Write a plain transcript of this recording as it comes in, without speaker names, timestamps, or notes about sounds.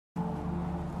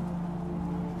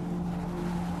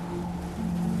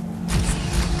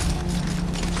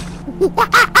Hello,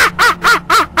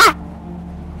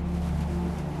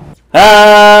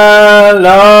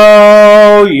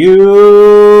 YouTube.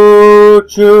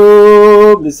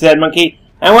 This is Edmonkey,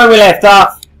 and when we left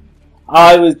off,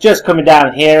 I was just coming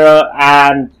down here,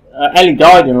 and Ellie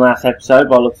died in the last episode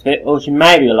by the looks of it, or she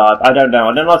may be alive. I don't know.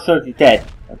 I'm not sure if she's dead.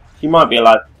 She might be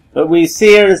alive, but we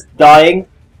see her as dying.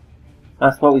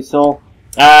 That's what we saw.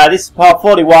 This is part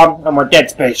 41 on my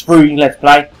Dead Space 3 Let's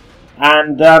Play,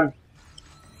 and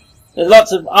there's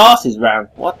lots of arses around.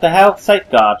 What the hell?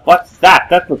 Safeguard. What's that?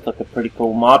 That looks like a pretty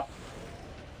cool mod.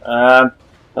 But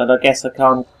I guess I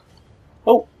can't...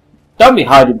 Oh! Don't be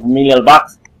hiding from me, little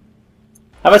box.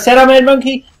 Have I said I'm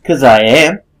Edmonkey? 'Cause I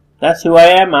am. That's who I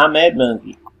am. I'm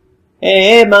Edmonkey.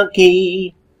 Hey,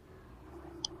 monkey!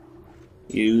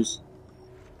 Use.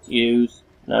 Use.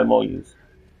 No more use.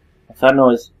 What's that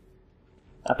noise?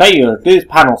 I bet you, do this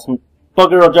panel, some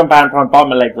bugger will jump out and try and bite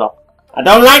my legs off. I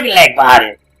don't like leg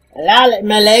biting! I like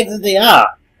my legs as they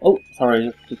are. Oh,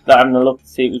 sorry, just having a look to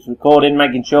see it was recording,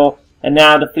 making sure. And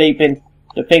now the fleeping,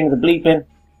 the things are bleeping.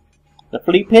 The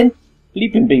fleeping?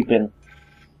 Bleeping beeping.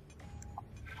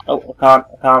 Oh, I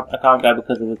can't go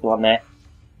because there's one there.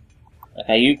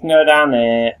 Okay, you can go down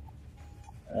there.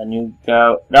 And you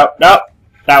go, no, that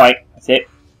way, that's it.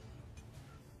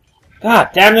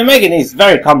 God damn, they're making these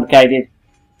very complicated.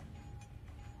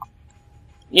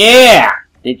 Yeah!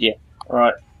 Did you?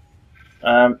 Alright.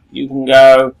 You can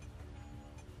go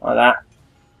like that.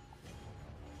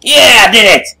 Yeah, I did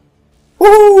it!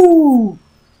 Woohoo!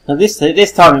 So this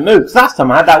time it moved. 'Cause last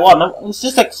time I had that one, I was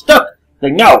just like stuck.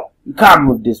 Like, no, you can't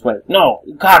move this way. No,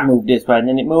 you can't move this way. And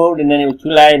then it moved, and then it was too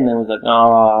late, and then it was like,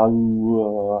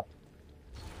 oh.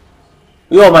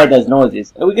 We all made those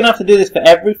noises. Are we gonna have to do this for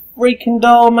every freaking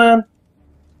door, man?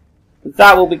 'Cause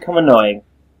that will become annoying.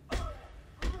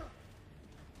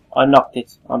 I knocked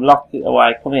it. I've locked it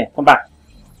away. Come here. Come back.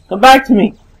 Come back to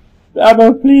me.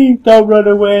 Ammo, please don't run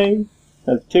away.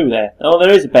 There's two there. Oh,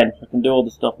 there is a bench. I can do all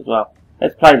the stuff as well.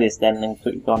 Let's play this then and then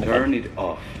put it on. Turn it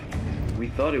off. We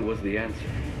thought it was the answer,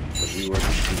 but we were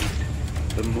deceived.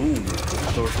 The moon is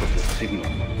the source of the signal,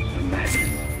 the madness.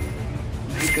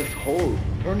 Make us whole.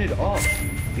 Turn it off.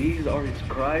 These are its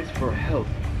cries for help.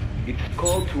 Its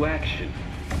call to action.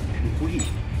 And we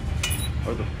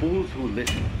are the fools who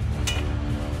listen.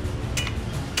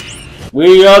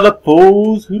 We are the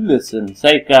fools who listen.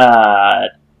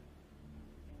 Safeguard.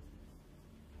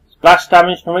 Splash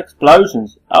damage from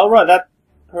explosions. Oh right, that's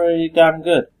pretty damn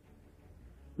good.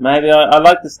 Maybe I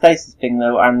like the stasis thing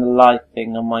though, and the life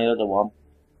thing on my other one.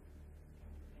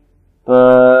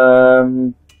 But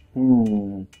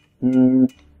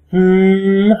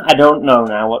I don't know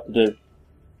now what to do.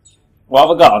 What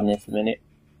have I got on this a minute?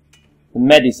 The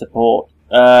medi support.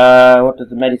 What does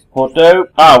the medi support do?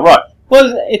 Oh right.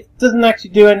 Well, it doesn't actually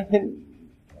do anything,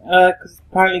 because it's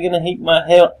apparently going to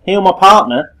heal my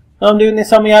partner. So I'm doing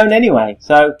this on my own anyway,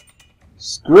 so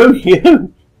screw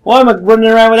you. Why am I running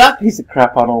around with that piece of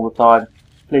crap on all the time?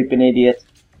 Flipping idiot.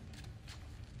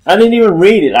 I didn't even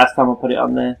read it last time I put it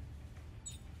on there.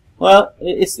 Well,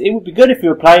 it would be good if you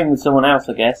were playing with someone else,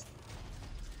 I guess.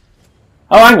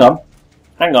 Oh, hang on.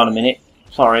 Hang on a minute.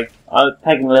 Sorry. I was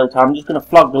taking a little time. I'm just going to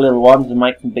flog the little ones and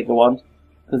make some bigger ones.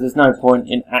 Because there's no point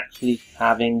in actually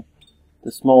having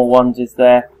the small ones, is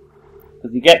there?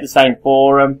 Because you get the same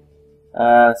for them.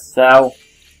 Sell.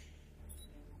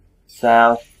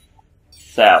 Sell.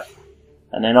 Sell.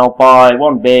 And then I'll buy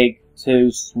one big, two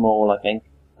small, I think.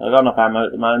 I've got enough ammo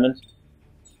at the moment.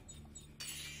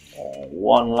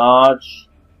 One large.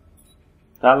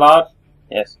 Is that large?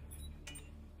 Yes.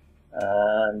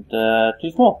 And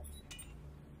two small.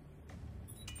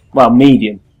 Well,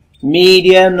 medium.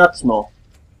 Medium, not small.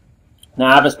 Now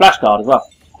I have a splash guard as well.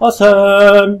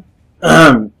 Awesome!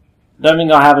 Don't think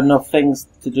I have enough things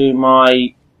to do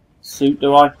my suit,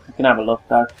 do I? I can have a look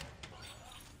though.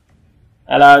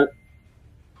 Hello.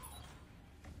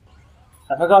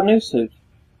 Have I got a new suit?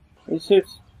 New suit?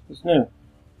 What's new?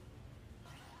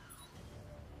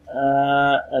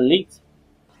 Elite.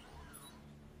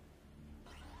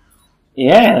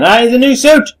 Yeah, that is a new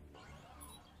suit!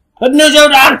 Put the new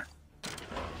suit on!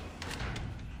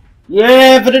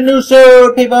 Yeah, for the new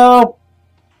suit, people!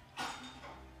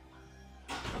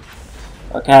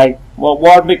 Okay, what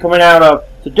are we coming out of?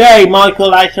 Today,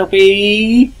 Michael, I shall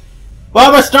be...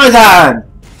 Barbara Streisand!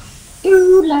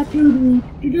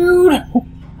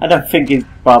 I don't think it's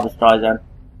Barbara Streisand.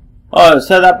 Oh,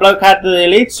 so that bloke had the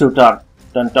elite suit on.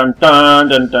 Dun dun dun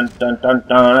dun dun dun dun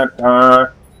dun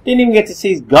dun. Didn't even get to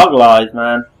see his goggle eyes,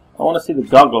 man. I want to see the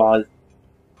goggle eyes.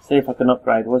 See if I can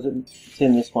upgrade. It's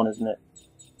in this one, isn't it?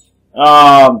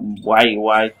 Oh, way.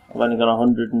 I've only got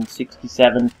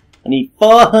 167 I need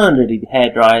 400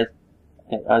 hairdryers.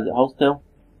 Okay, is it hold still?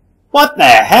 What the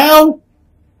hell?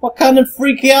 What kind of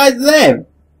freaky eyes are them?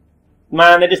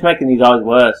 Man, they're just making these eyes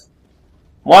worse.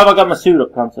 Why have I got my suit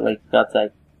up constantly, for God's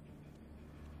sake?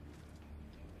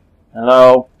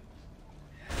 Hello?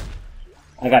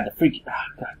 I got the freaky...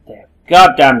 Oh,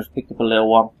 God damn, just picked up a little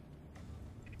one.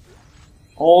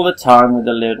 All the time with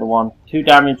the little one. 2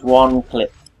 damage, 1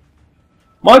 clip.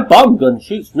 My bomb gun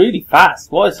shoots really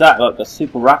fast. What is that? Like a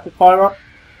super rapid fire on?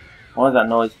 What is that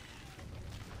noise?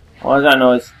 What is that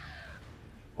noise?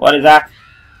 What is that?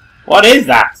 What is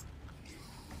that?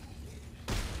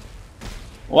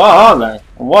 What are they?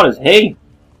 And what is he?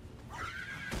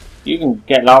 You can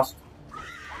get lost.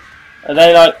 Are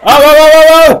they like... Oh, whoa, whoa,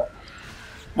 whoa, whoa!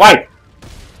 Wait!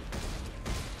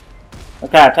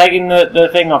 Okay, I'm taking the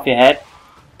thing off your head.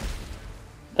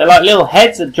 They're like little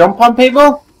heads that jump on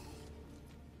people?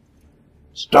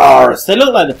 Stars! They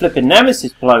look like the flipping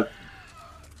Nemesis bloke.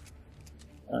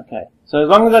 Okay, so as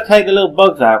long as I take the little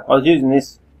bugs out, I was using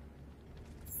this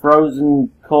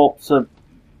frozen corpse of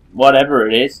whatever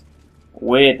it is.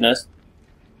 Weirdness.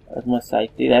 That's my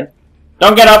safety then.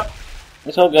 Don't get up!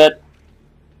 It's all good.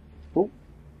 Ooh.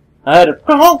 I heard a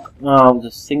cronk! Oh, it was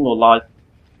a single life.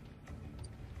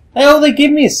 They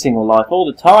give me a single life all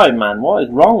the time, man. What is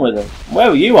wrong with them? Where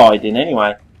were you hiding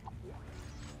anyway?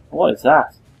 What is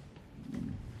that?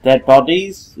 Dead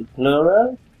bodies?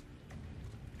 Plural?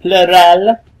 Plural?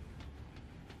 Are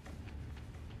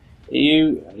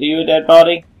you a dead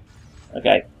body?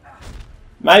 Okay.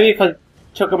 Maybe if I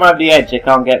chuck him over the edge, they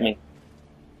can't get me.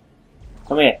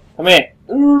 Come here, come here.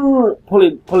 Ooh, pull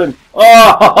him, pull him.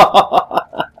 Oh!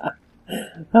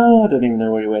 Oh, I don't even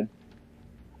know where he went.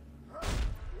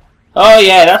 Oh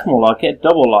yeah, that's more like it.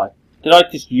 Double life. Did I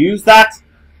just use that?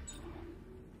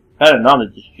 Better not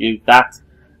have just used that.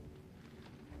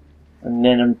 And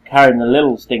then I'm carrying the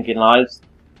little stinking lives.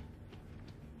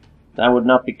 That would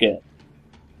not be good.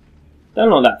 Don't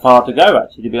look that far to go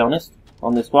actually, to be honest,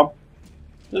 on this one.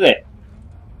 Look at it.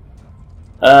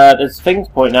 There's things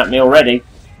pointing at me already.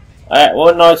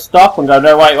 Wouldn't I stop and go,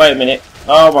 no, wait a minute.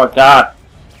 Oh my god.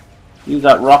 Use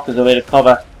that rock as a way to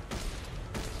cover.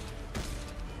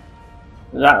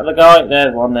 Is that the guy?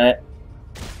 There's one there.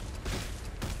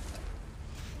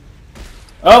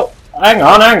 Oh, hang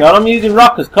on, I'm using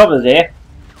rock as covers here.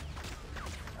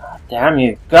 Oh, damn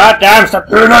you. God damn, stop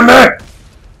doing on me!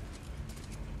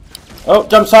 Oh,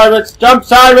 jump sideways,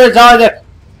 Isaac!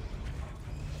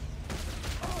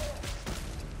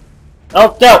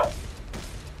 Oh, still!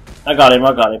 I got him.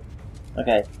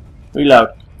 Okay, reload.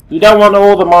 We don't want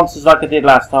all the monsters like I did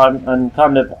last time and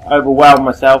kind of overwhelm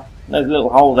myself. There's little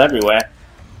holes everywhere.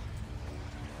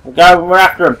 We're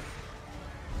after him.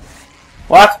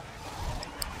 What?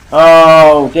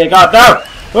 Oh, dear God, no!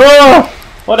 Oh!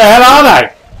 What the hell are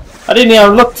they? I didn't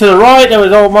even look to the right, there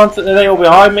was all monsters, are they all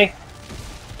behind me?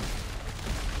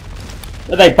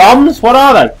 Are they bombs? What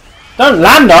are they? Don't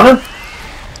land on them!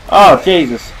 Oh,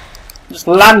 Jesus. Just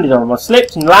landed on them. I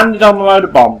slipped and landed on a load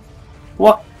of bombs.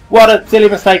 What a silly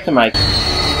mistake to make.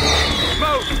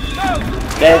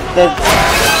 There's...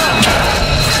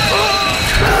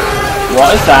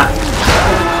 What is that?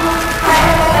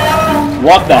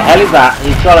 What the hell is that?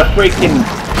 He's got a freaking...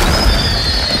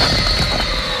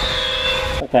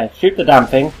 Okay, shoot the damn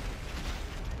thing.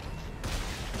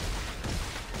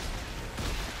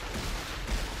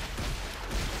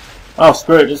 Oh,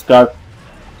 screw it, just go.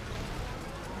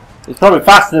 It's probably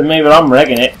faster than me, but I'm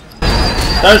wrecking it.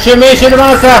 Don't shoot me, shoot the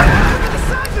monster!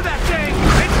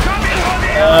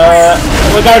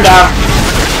 We're going down.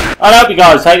 I'll help you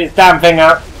guys, take this damn thing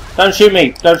out. Don't shoot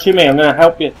me, I'm gonna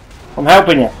help you. I'm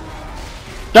helping you.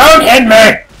 Don't hit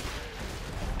me!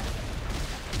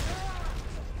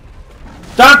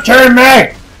 Stop shooting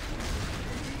me!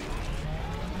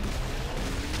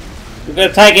 We're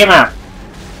gonna take him out.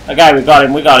 Okay, we got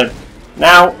him.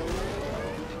 Now,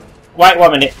 wait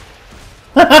 1 minute.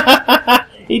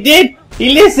 He did!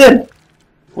 He listened!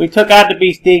 We took out the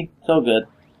beastie. It's all good.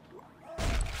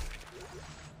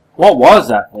 What was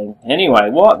that thing? Anyway,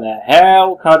 what the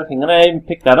hell kind of thing? Can I even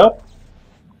pick that up?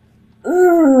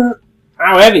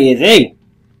 How heavy is he?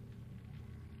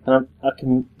 I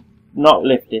can not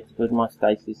lift it with my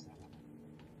stasis.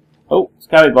 Oh,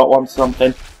 Scary-Bot wants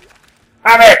something.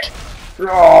 Have it!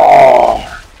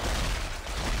 Oh.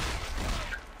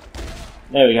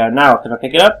 There we go. Now can I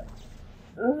pick it up?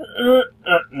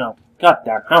 No. God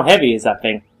damn. How heavy is that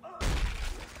thing?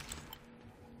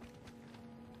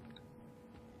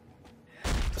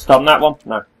 Stop that one?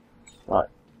 No. Right.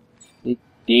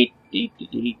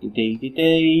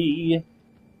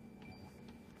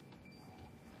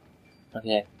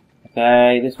 Okay.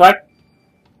 Okay, this way.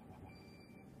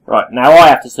 Right, now I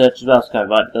have to search as well, so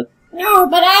right, it does. No,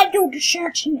 but I do the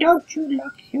searching, don't you,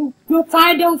 look? You'll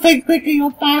find those things quicker,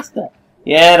 you're faster.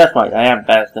 Yeah, that's right, I am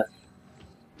faster.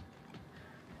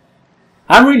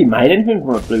 I haven't really made anything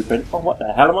from a blueprint. Oh, what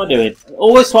the hell am I doing? It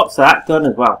always swaps to that gun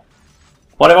as well.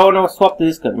 What if I want to swap to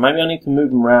this gun? Maybe I need to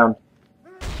move them around.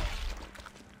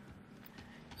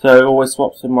 So it always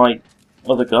swaps to my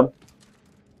other gun.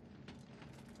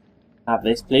 Have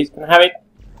this, please. Can I have it?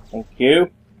 Thank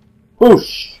you.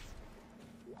 Whoosh!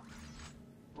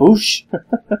 Whoosh!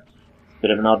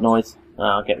 Bit of an odd noise.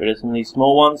 I'll get rid of some of these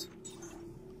small ones.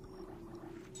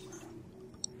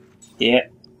 Yeah.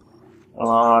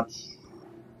 Large.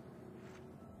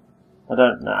 I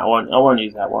don't know. I won't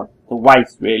use that one. The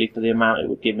waste, really, for the amount it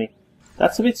would give me.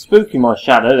 That's a bit spooky, my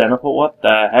shadow, then. I thought, what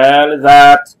the hell is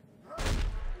that?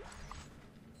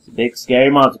 It's a big, scary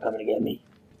monster coming to get me.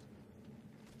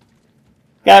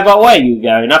 Okay, but where are you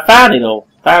going? I found it all.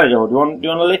 Found it all. Do you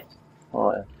want a lift?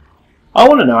 Alright. I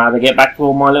want to know how they get back to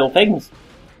all my little things.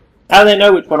 How do they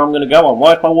know which one I'm going to go on?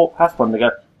 What if I walk past one, they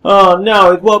go, oh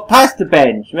no, it's walked past the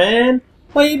bench, man.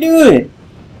 What are you doing?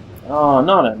 Oh,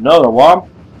 not another one.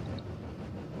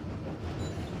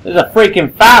 There's a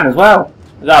freaking fan as well.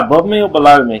 Is that above me or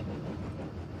below me?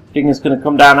 Think it's going to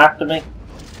come down after me?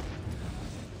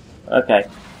 Okay.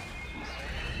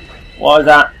 What is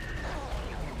that?